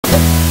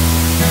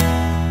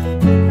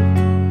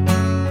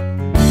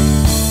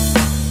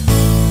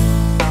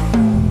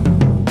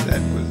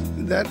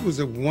was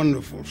a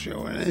wonderful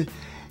show. And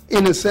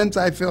in a sense,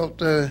 I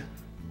felt I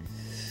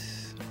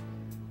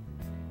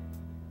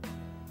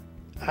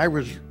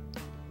was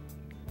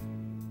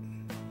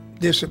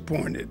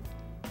disappointed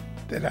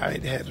that I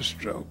had had a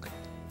stroke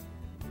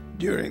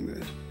during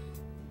the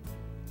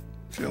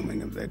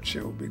filming of that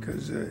show,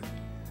 because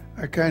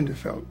I kind of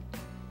felt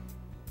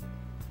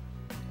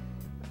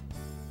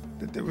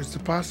that there was the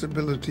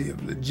possibility of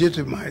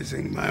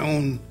legitimizing my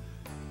own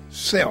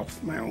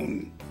self, my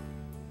own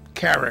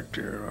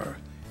character, or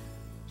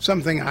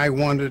something I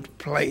wanted to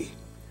play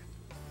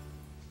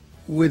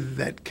with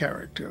that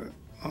character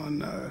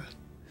on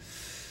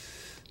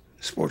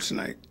Sports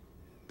Night,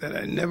 that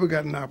I never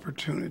got an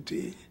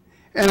opportunity.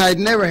 And I'd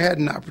never had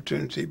an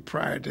opportunity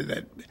prior to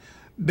that.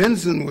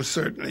 Benson was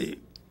certainly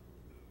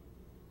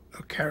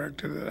a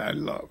character that I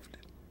loved.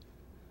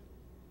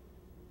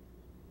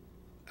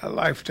 A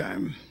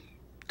lifetime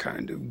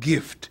kind of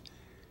gift.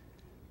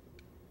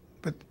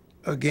 But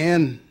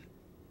again,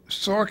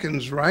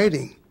 Sorkin's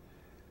writing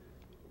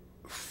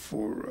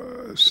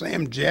for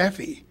Sam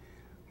Jaffe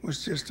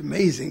was just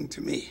amazing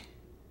to me.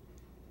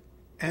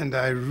 And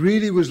I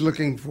really was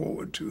looking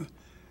forward to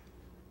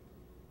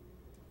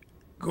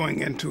going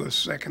into a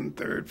second,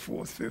 third,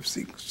 fourth,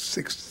 fifth,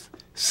 sixth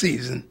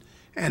season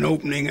and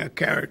opening a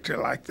character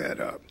like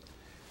that up.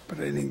 But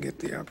I didn't get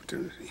the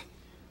opportunity.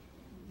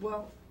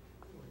 Well,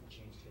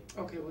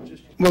 okay, we'll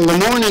just... Well,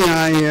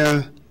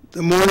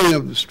 the morning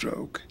of the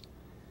stroke,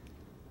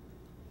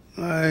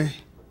 I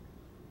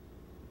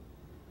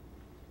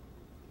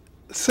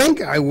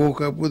think I woke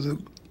up with a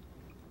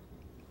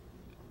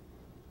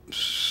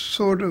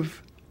sort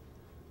of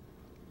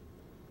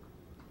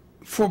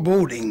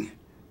foreboding,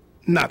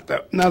 not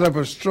of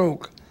a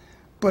stroke,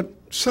 but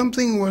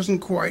something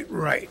wasn't quite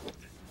right.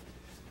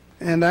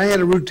 And I had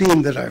a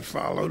routine that I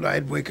followed.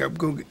 I'd wake up,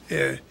 go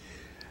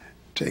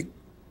take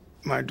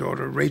my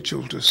daughter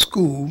Rachel to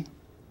school,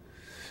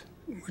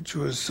 which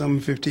was some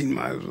 15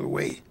 miles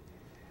away.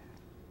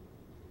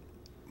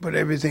 But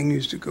everything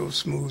used to go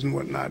smooth and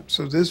whatnot.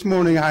 So this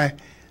morning I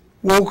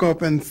woke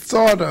up and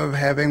thought of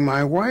having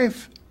my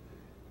wife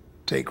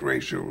take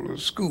Rachel to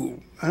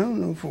school. I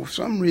don't know, for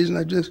some reason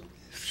I just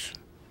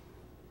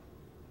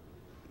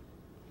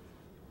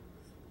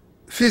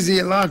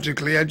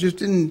physiologically, I just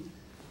didn't,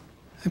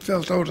 I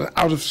felt out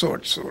of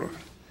sorts, sort of.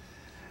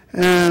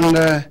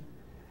 And,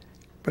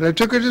 but I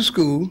took her to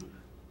school,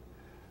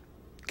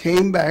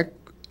 came back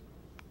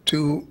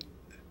to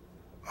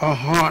a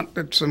haunt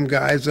that some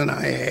guys and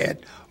I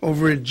had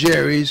over at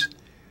Jerry's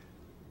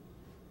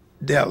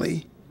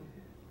Deli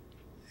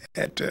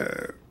at,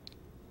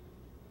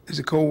 is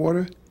it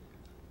Coldwater?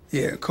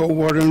 Yeah,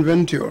 Coldwater and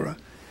Ventura.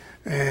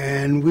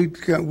 And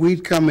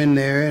we'd come in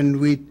there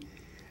and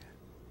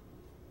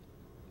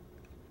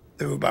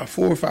there were about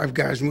 4 or 5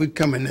 guys, and we'd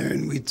come in there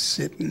and we'd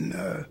sit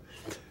and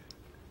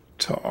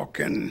talk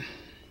and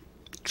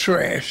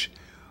trash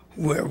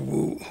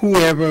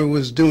whoever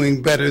was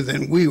doing better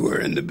than we were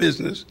in the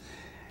business.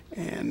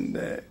 And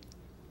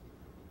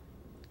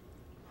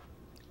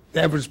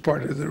that was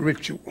part of the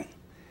ritual.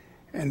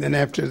 And then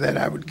after that,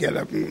 I would get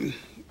up and,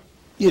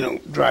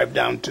 drive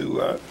down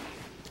to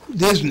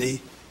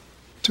Disney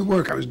to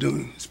work. I was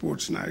doing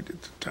Sports Night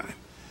at the time.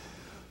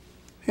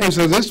 And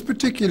so this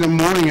particular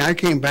morning, I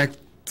came back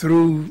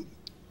through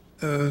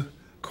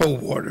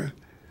Coldwater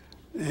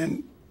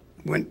and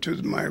went to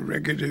my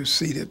regular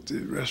seat at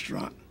the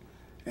restaurant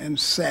and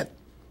sat,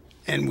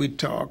 and we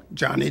talked,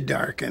 Johnny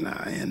Dark and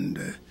I,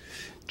 and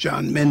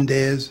John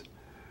Mendez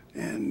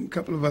and a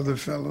couple of other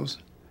fellows.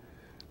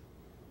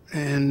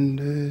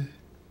 And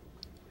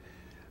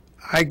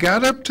I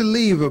got up to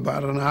leave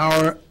about an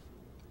hour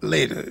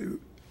later.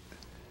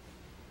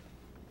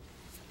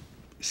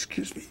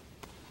 Excuse me.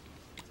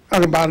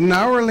 About an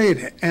hour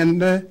later,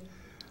 and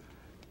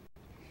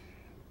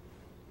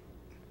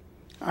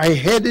I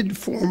headed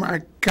for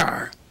my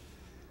car,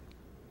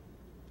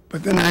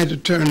 but then I had to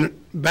turn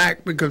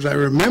back because I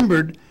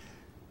remembered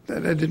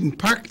that I didn't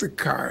park the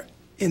car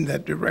in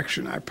that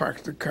direction. I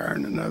parked the car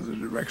in another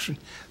direction,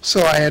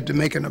 so I had to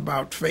make an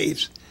about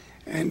face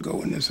and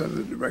go in this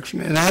other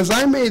direction. And as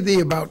I made the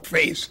about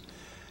face,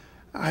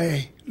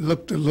 I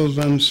looked a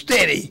little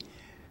unsteady,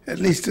 at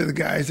least to the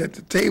guys at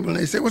the table, and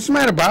they said, "What's the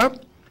matter,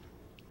 Bob?"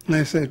 And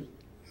I said,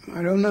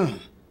 "I don't know."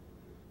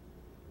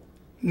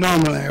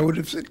 Normally I would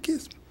have said,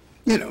 "Kiss me."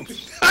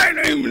 I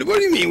don't even, what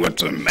do you mean,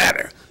 what's the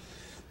matter?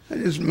 I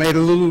just made a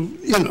little,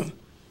 a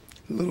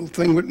little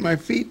thing with my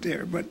feet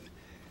there. But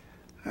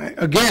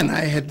again,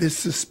 I had this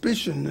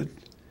suspicion that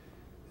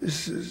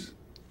this is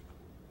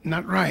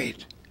not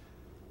right.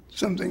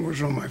 Something was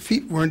wrong. My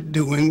feet weren't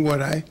doing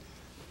what I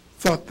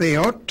thought they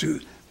ought to.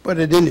 But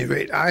at any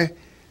rate,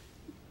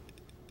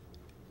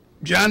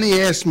 Johnny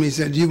asked me, he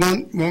said, "Do you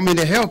want me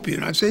to help you?"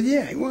 And I said,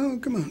 "Yeah." "Well,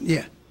 come on,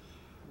 yeah."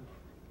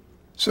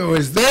 So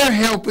as they're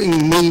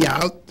helping me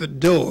out the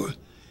door,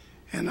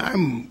 and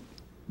I'm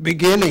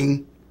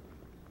beginning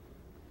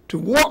to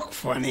walk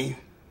funny,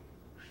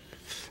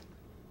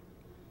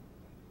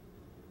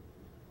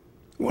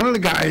 one of the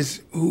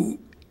guys who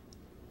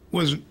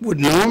would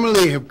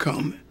normally have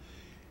come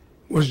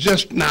was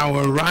just now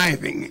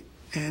arriving,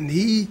 and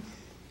he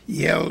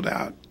yelled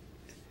out,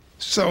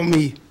 saw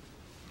me,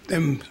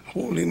 them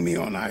holding me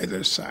on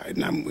either side,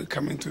 and we're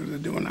coming through the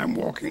door, and I'm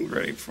walking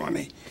very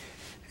funny.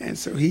 And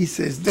so he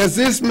says, does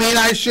this mean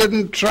I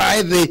shouldn't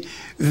try the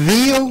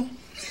veal?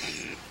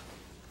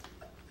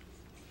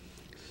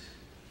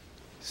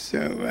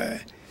 So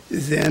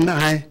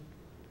then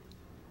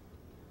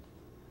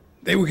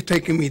they were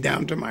taking me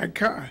down to my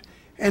car,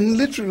 and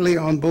literally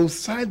on both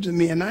sides of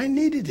me, and I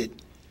needed it.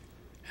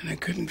 And I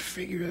couldn't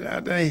figure it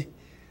out. I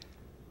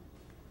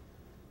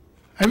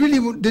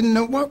really didn't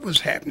know what was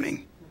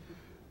happening.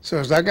 So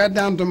as I got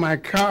down to my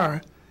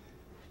car,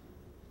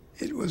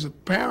 it was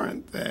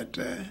apparent that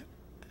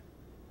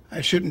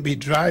I shouldn't be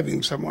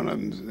driving. Someone of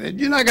them said,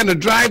 you're not going to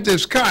drive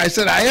this car. I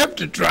said, I have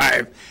to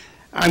drive.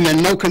 I'm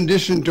in no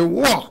condition to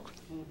walk.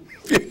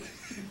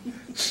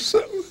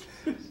 So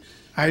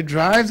I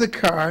drive the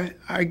car.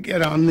 I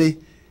get on the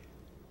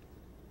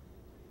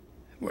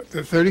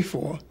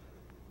 34,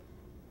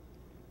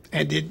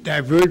 and it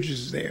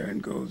diverges there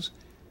and goes.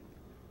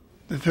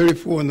 The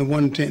 34 and the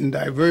 110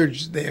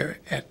 diverge there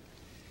at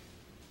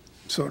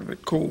sort of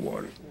at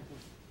Coldwater.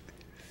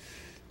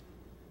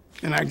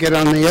 And I get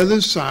on the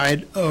other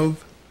side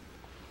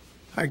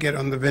I get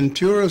on the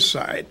Ventura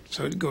side,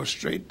 so it goes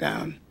straight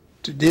down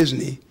to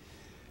Disney.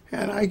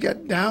 And I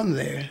get down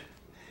there,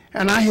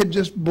 and I had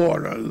just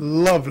bought a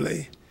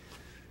lovely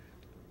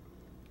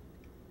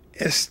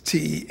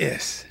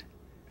STS,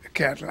 a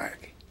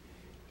Cadillac,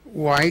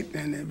 white,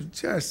 and it was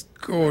just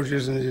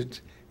gorgeous. And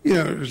it,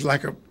 it was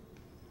like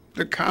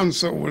the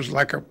console was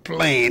like a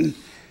plane,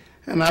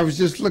 and I was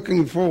just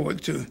looking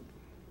forward to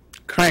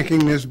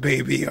cranking this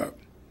baby up.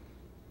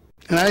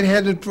 And I'd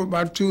had it for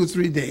about 2 or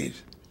 3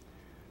 days.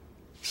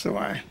 So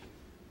I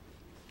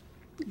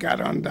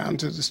got on down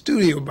to the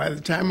studio. By the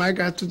time I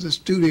got to the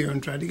studio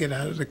and tried to get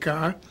out of the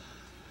car,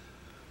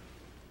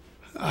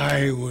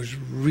 I was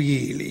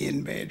really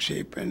in bad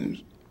shape.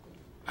 And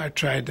I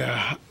tried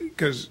to,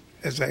 because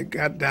as I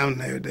got down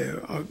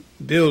there are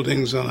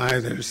buildings on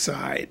either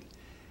side,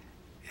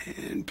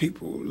 and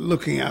people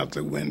looking out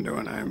the window,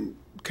 and I'm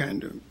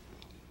kind of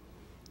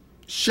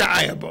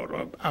shy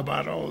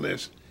about all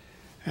this.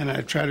 And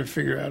I try to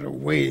figure out a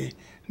way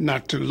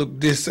not to look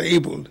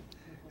disabled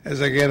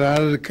as I get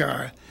out of the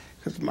car,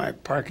 because my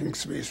parking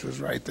space was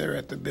right there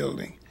at the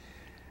building.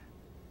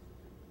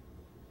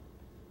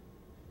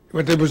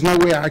 But there was no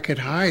way I could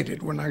hide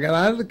it. When I got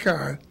out of the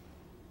car,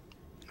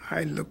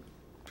 I looked,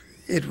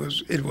 it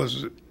was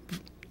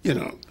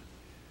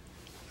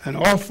an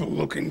awful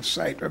looking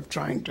sight of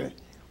trying to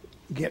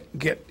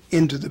get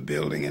into the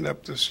building and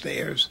up the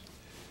stairs.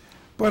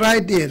 But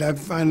I did. I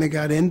finally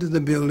got into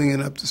the building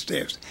and up the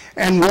stairs.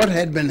 And what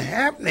had been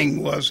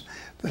happening was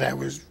that I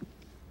was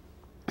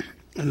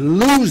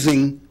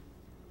losing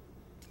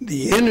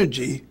the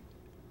energy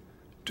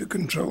to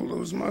control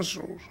those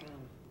muscles.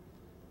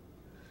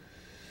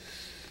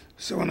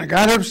 So when I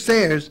got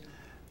upstairs,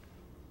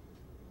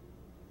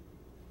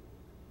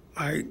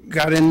 I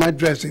got in my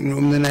dressing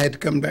room, then I had to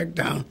come back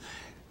down,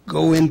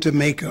 go into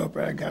makeup.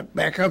 I got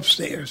back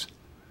upstairs.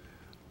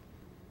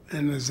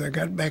 And as I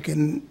got back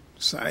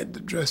inside the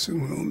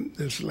dressing room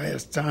this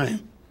last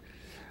time,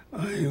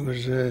 I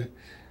was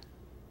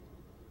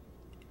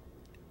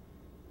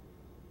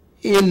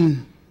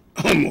in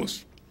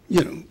almost,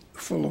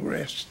 full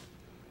arrest.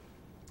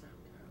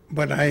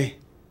 But I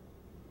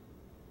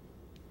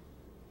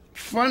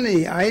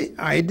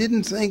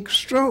didn't think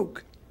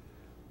stroke.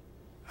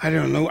 I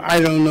don't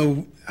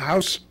know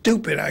how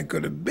stupid I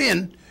could have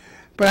been,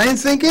 but I didn't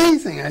think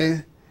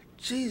anything.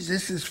 Geez,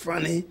 this is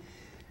funny.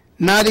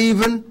 Not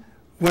even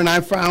when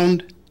I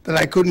found that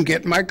I couldn't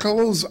get my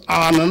clothes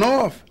on and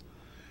off.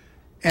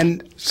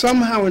 And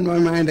somehow in my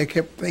mind I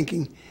kept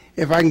thinking,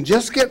 if I can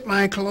just get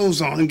my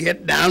clothes on,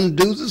 get down,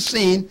 do the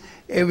scene,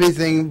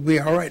 everything would be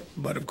all right.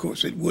 But of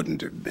course it wouldn't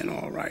have been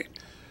all right.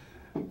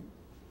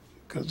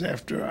 Because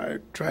after I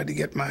tried to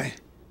get my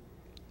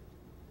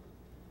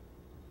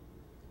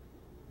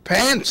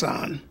pants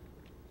on,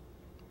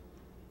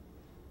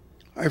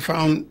 I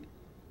found,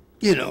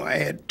 I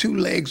had 2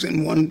 legs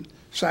in one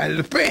side of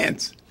the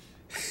pants.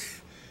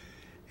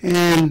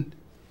 And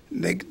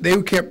they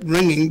kept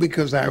ringing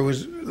because I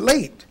was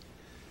late,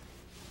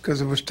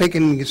 because it was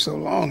taking me so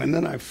long. And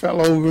then I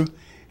fell over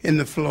in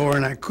the floor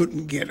and I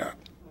couldn't get up.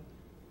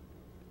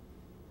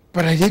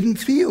 But I didn't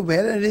feel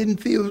bad.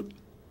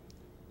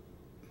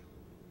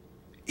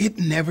 It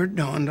never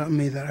dawned on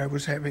me that I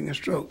was having a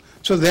stroke.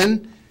 So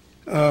then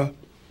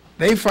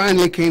they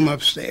finally came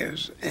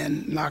upstairs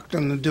and knocked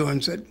on the door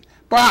and said,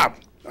 "Bob,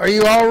 are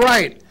you all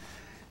right?"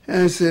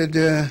 And I said,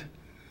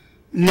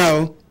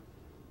 "No."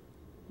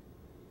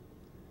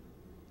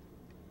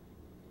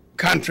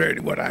 Contrary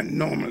to what I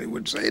normally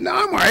would say, "No,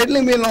 I'm all right,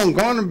 leave me alone,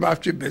 go on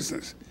about your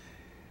business."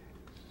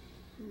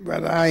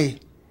 But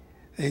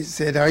they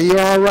said, "Are you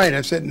all right?"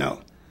 I said,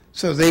 "No."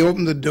 So they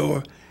opened the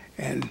door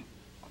and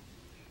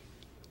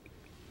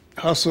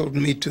hustled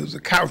me to the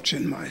couch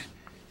in my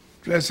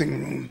dressing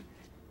room.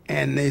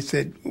 And they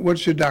said,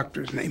 "What's your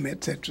doctor's name?"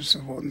 et cetera,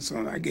 so forth and so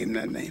on. I gave them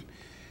that name.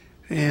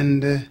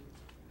 And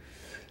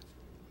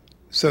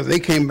so they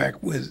came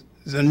back with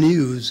the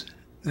news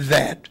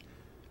that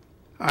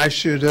I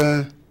should,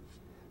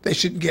 they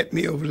should get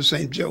me over to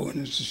St. Joe,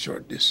 and it's a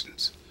short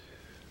distance,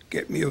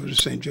 get me over to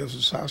St.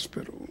 Joseph's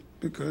Hospital,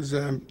 because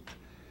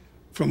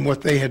from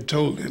what they had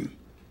told him,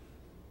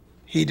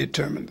 he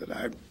determined that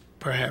I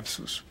perhaps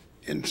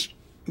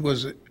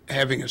was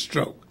having a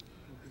stroke.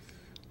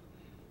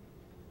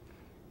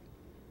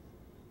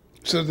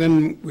 So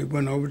then we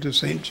went over to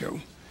St. Joe,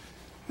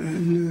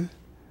 and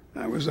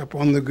I was up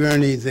on the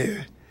gurney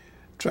there,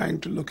 trying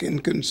to look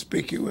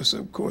inconspicuous.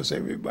 Of course,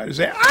 everybody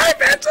said, "Hi,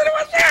 Benson,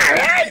 what's that?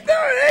 How you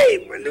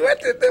doing? Hey,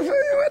 what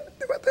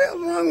the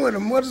hell's wrong with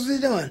him? What is he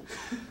doing?"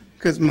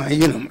 Because my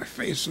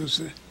face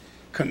was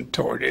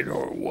contorted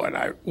or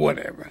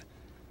whatever.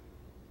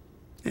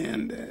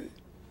 And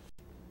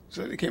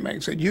so they came back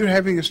and said, "You're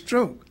having a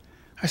stroke."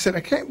 I said,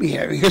 "I can't be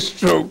having a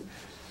stroke.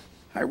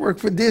 I work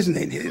for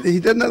Disney. He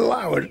doesn't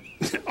allow it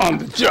on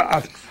the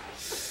job."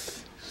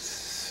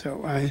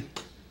 So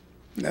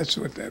that's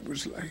what that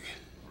was like.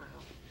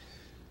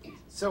 Wow.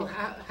 So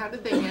how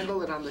did they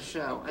handle it on the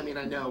show? I mean,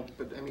 I know,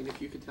 but I mean,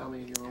 if you could tell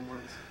me in your own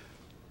words.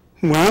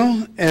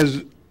 Well,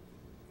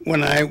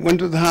 when I went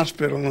to the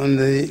hospital and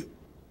they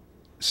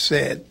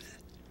said,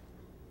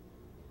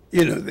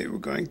 they were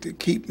going to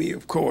keep me,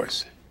 of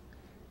course,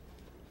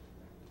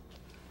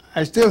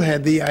 I still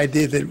had the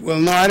idea that, well,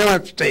 no, I don't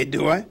have to stay,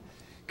 do I?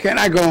 Can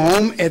I go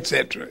home,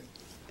 etc.?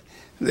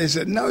 They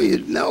said,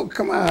 no,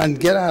 come on,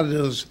 get out of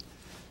those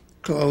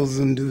clothes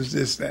and do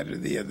this, that, or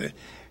the other.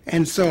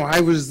 And so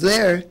I was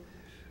there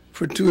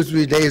for 2 or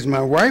 3 days.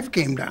 My wife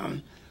came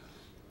down.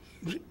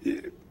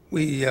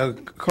 We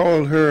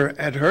called her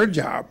at her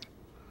job,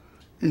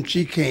 and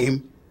she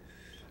came.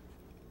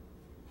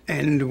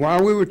 And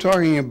while we were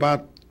talking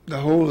about the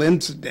whole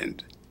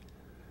incident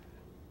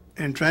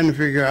and trying to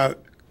figure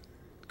out,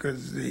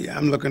 because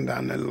I'm looking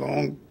down that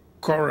long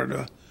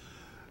corridor,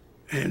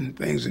 and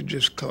things are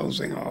just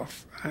closing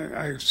off.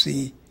 I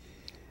see,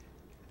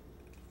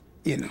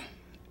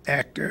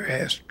 actor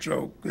has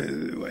stroke.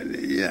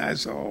 I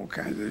saw all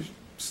kinds of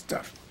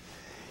stuff.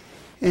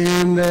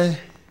 And,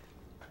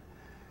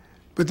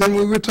 but then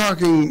we were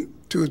talking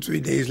 2 or 3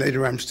 days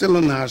later. I'm still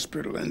in the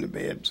hospital in the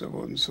bed, so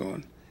forth and so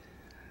on.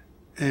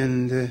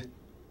 And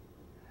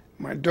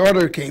my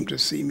daughter came to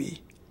see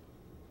me.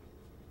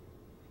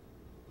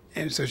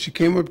 And so she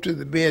came up to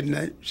the bed,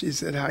 and she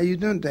said, "How you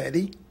doing,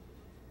 Daddy?"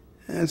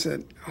 And I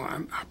said, "Oh,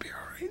 I'll be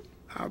all right.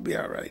 I'll be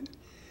all right."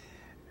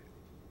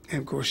 And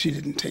of course, she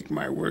didn't take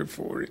my word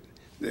for it.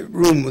 The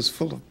room was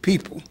full of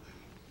people.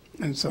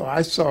 And so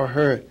I saw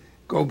her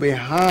go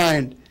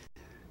behind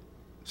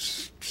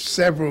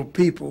several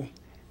people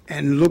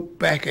and look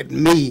back at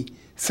me,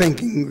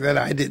 thinking that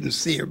I didn't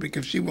see her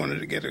because she wanted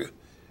to get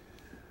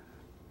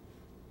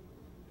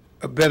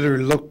a better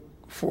look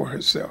for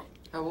herself.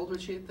 How old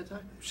was she at the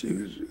time? She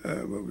was,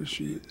 what was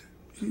she?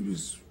 She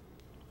was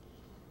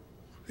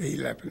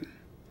 11.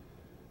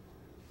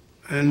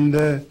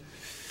 And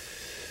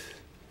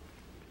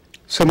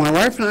so my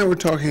wife and I were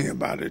talking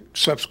about it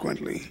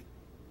subsequently,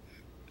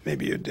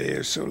 maybe a day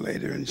or so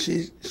later, and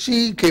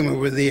she came up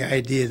with the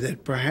idea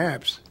that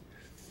perhaps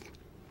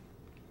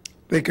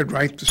they could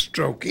write the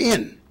stroke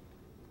in.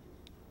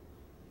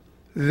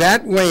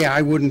 That way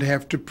I wouldn't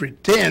have to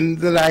pretend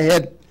that I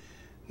had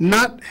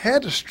not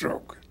had a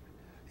stroke.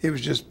 It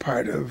was just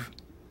part of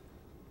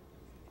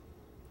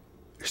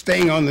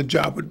staying on the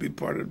job would be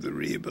part of the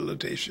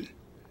rehabilitation.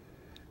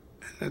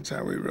 And that's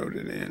how we wrote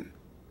it in.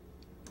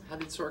 How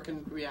did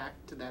Sorkin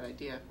react to that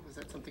idea? Was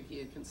that something he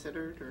had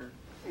considered, or?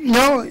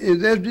 No,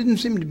 there didn't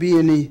seem to be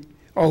any.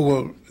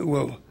 Oh,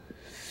 well,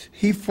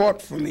 he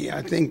fought for me.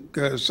 I think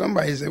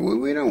somebody said, "Well,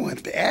 we don't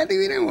want that.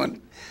 We don't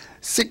want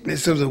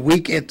sickness of the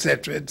weak,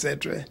 etc.,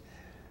 etc."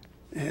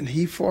 And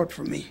he fought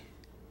for me.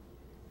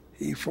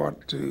 He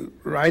fought to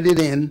write it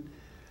in,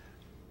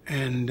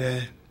 and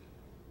that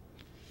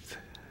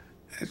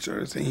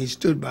sort of thing. He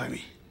stood by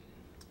me.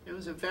 It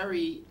was a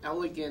very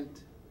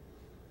elegant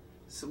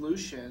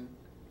solution,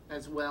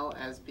 as well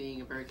as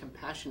being a very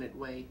compassionate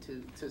way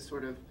to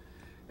sort of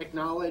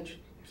acknowledge,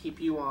 keep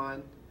you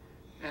on,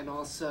 and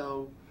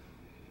also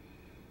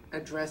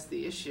address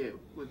the issue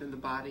within the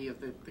body of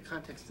the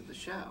context of the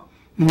show.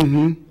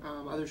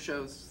 Mm-hmm. Other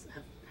shows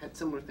have had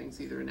similar things.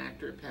 Either an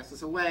actor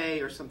passes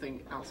away or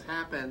something else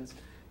happens,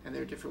 and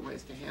there are different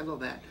ways to handle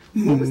that.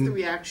 Mm-hmm. What was the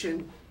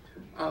reaction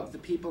of the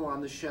people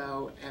on the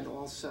show, and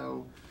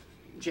also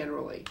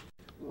generally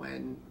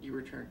when you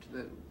returned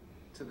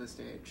to the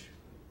stage?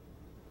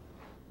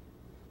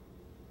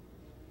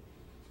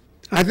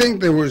 I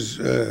think there was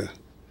a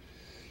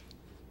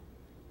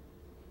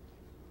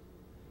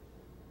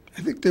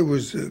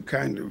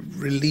kind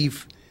of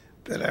relief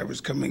that I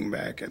was coming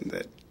back and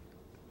that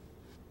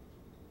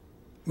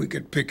we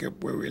could pick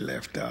up where we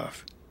left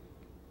off.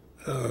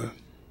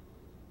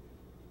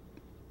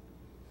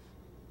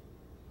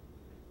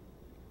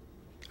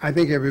 I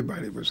think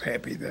everybody was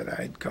happy that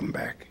I'd come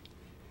back.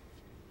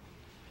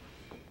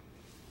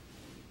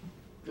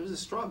 It was a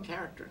strong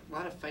character, a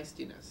lot of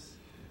feistiness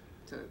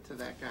to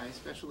that guy,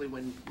 especially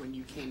when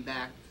you came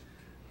back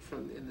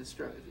from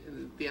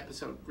the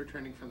episode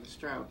returning from the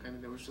stroke. I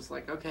mean, it was just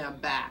like, okay, I'm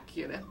back,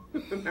 you know.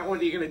 Now what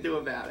are you going to do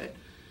about it?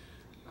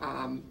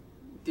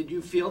 Did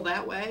you feel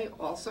that way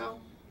also?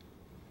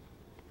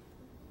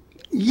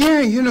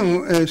 Yeah, you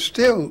know,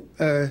 still,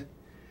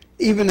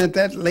 even at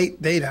that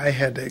late date, I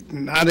had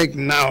not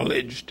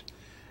acknowledged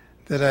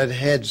that I'd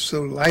had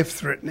so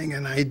life-threatening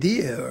an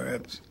idea, or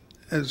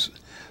as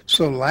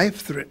so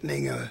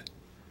life-threatening a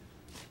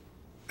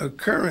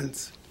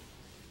occurrence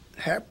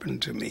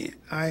happened to me.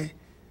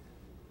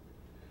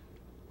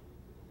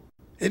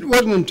 It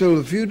wasn't until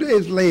a few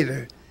days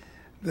later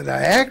that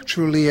I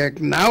actually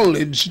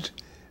acknowledged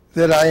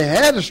that I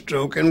had a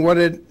stroke and what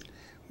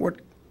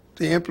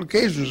the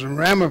implications and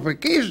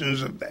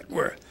ramifications of that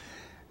were.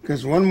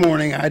 Because one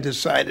morning I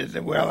decided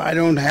that, well, I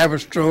don't have a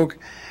stroke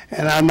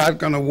and I'm not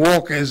going to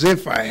walk as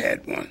if I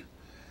had one.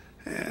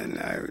 And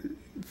I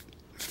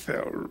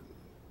fell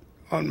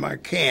on my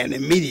can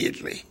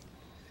immediately.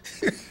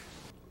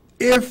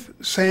 If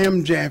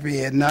Sam Jaffe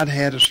had not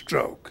had a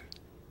stroke,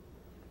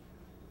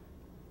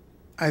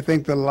 I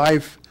think the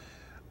life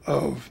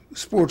of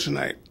Sports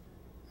Night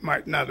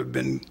might not have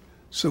been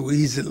so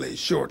easily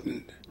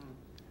shortened.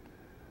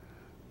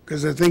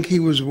 Because I think he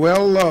was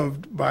well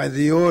loved by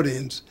the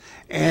audience,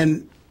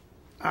 and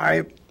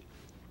I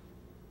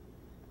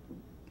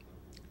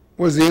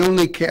was the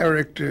only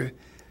character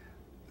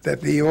that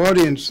the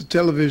audience, the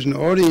television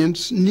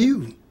audience,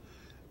 knew.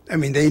 I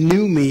mean, they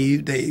knew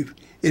me.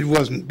 It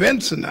wasn't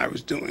Benson I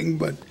was doing,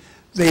 but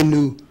they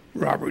knew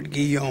Robert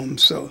Guillaume.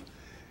 So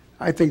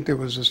I think there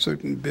was a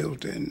certain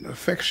built-in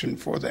affection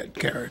for that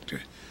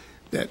character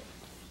that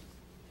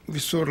we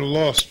sort of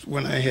lost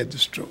when I had the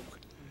stroke.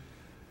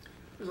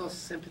 There's also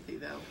sympathy,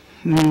 though,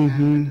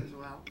 Mm-hmm. as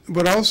well.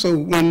 But also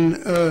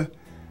when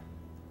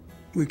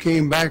we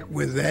came back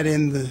with that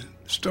in the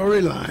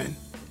storyline,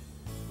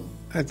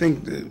 I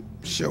think the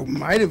show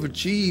might have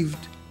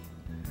achieved,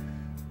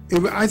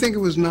 I think it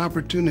was an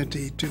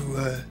opportunity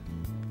to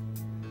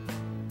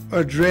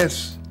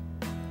address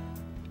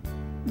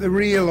the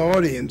real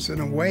audience in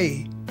a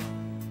way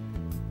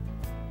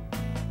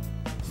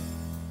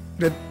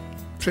that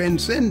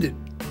transcended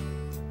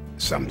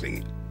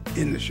something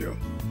in the show.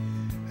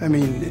 I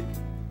mean,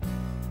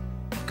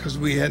 because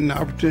we had an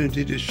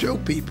opportunity to show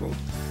people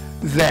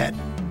that,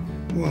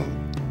 well,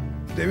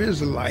 there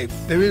is life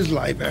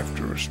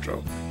after a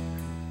stroke,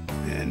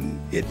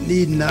 and it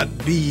need not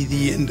be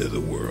the end of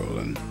the world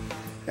and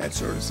that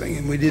sort of thing.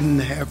 And we didn't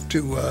have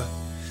to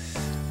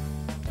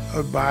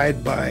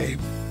abide by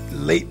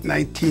late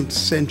 19th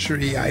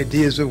century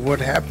ideas of what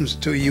happens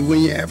to you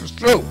when you have a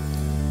stroke.